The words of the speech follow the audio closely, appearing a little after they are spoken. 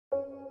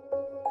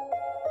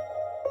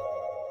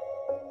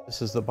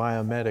This is the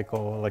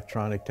Biomedical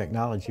Electronic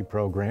Technology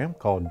program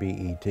called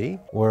BET,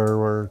 where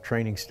we're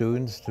training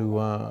students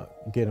to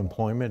get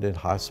employment at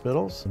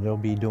hospitals. They'll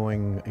be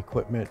doing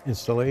equipment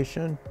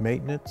installation,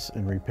 maintenance,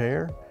 and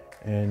repair,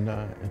 and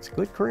it's a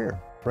good career.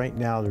 Right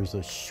now there's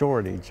a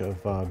shortage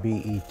of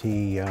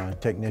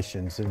BET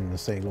technicians in the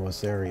St.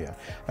 Louis area.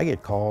 I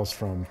get calls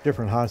from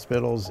different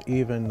hospitals,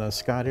 even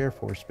Scott Air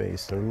Force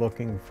Base. They're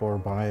looking for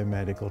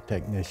biomedical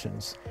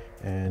technicians,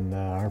 and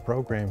our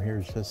program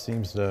here just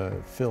seems to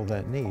fill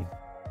that need.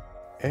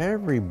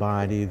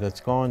 Everybody that's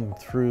gone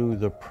through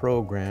the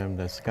program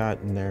that's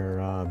gotten their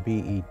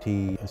BET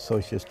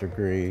associate's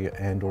degree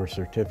and/or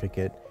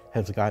certificate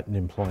has gotten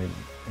employment,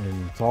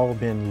 and it's all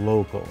been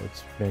local.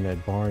 It's been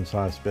at Barnes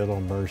Hospital,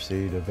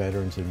 Mercy, the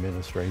Veterans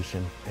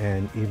Administration,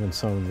 and even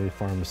some of the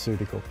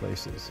pharmaceutical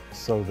places.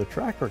 So the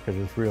track record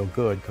is real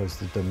good because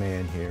the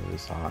demand here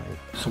is high.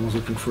 Someone's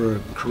looking for a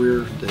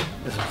career that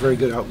has a very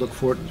good outlook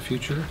for it in the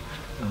future,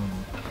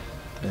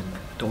 and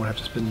don't have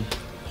to spend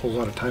a whole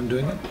lot of time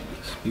doing it.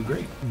 This would be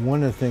great.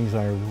 One of the things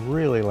I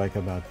really like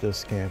about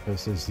this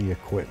campus is the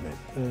equipment.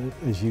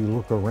 As you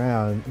look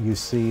around, you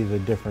see the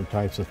different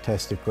types of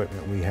test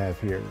equipment we have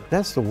here.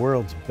 That's the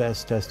world's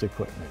best test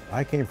equipment.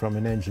 I came from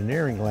an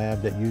engineering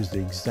lab that used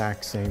the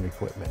exact same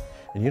equipment.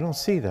 And you don't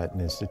see that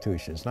in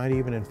institutions, not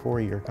even in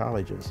four-year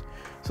colleges.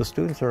 So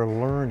students are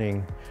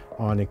learning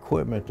on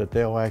equipment that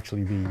they'll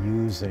actually be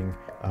using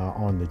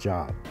on the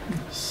job.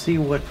 See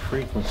what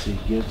frequency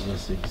gives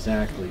us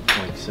exactly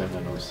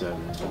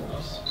 0.707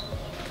 volts.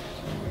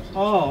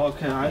 Oh,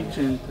 okay, I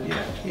changed it.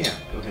 Yeah,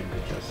 go ahead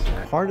and adjust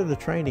that. Part of the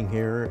training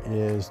here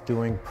is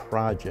doing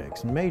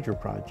projects, major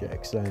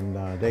projects,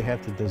 and they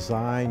have to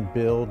design,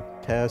 build,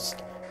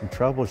 test, and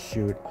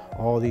troubleshoot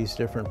all these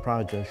different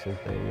projects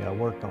that they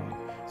work on.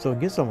 So it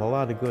gives them a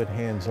lot of good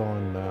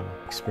hands-on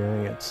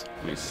experience.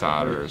 We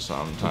solder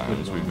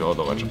sometimes, we build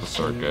electrical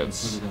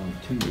circuits,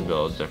 we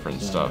build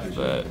different stuff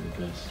that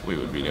we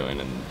would be doing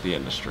in the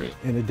industry.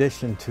 In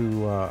addition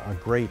to a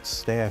great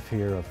staff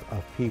here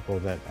of people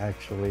that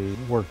actually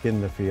work in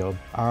the field,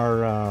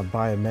 our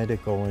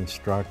biomedical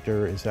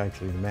instructor is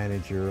actually the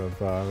manager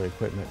of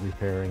equipment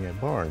repairing at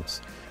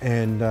Barnes.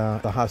 And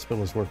the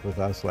hospitals work with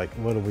us like,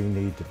 what do we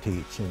need to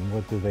teach and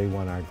what do they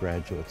want our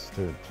graduates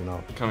to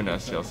know? Coming to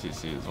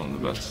STLCC is one of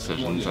the best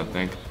decisions, I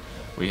think.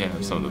 We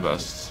have some of the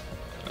best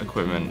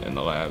equipment in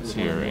the labs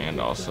here,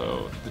 and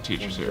also the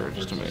teachers here are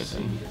just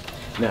amazing.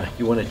 Now,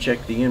 you want to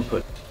check the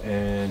input,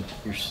 and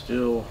you're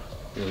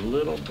a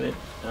little bit,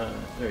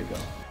 there you go.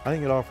 I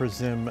think it offers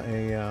them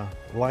a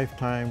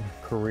lifetime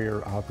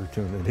career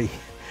opportunity.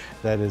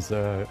 That is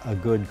a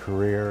good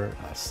career,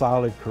 a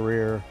solid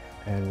career,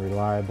 and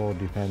reliable,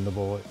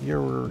 dependable.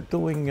 You're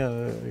doing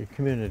a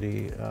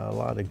community a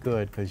lot of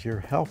good because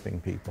you're helping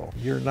people.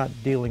 You're not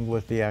dealing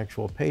with the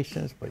actual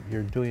patients, but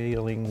you're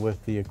dealing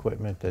with the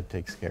equipment that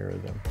takes care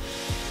of them.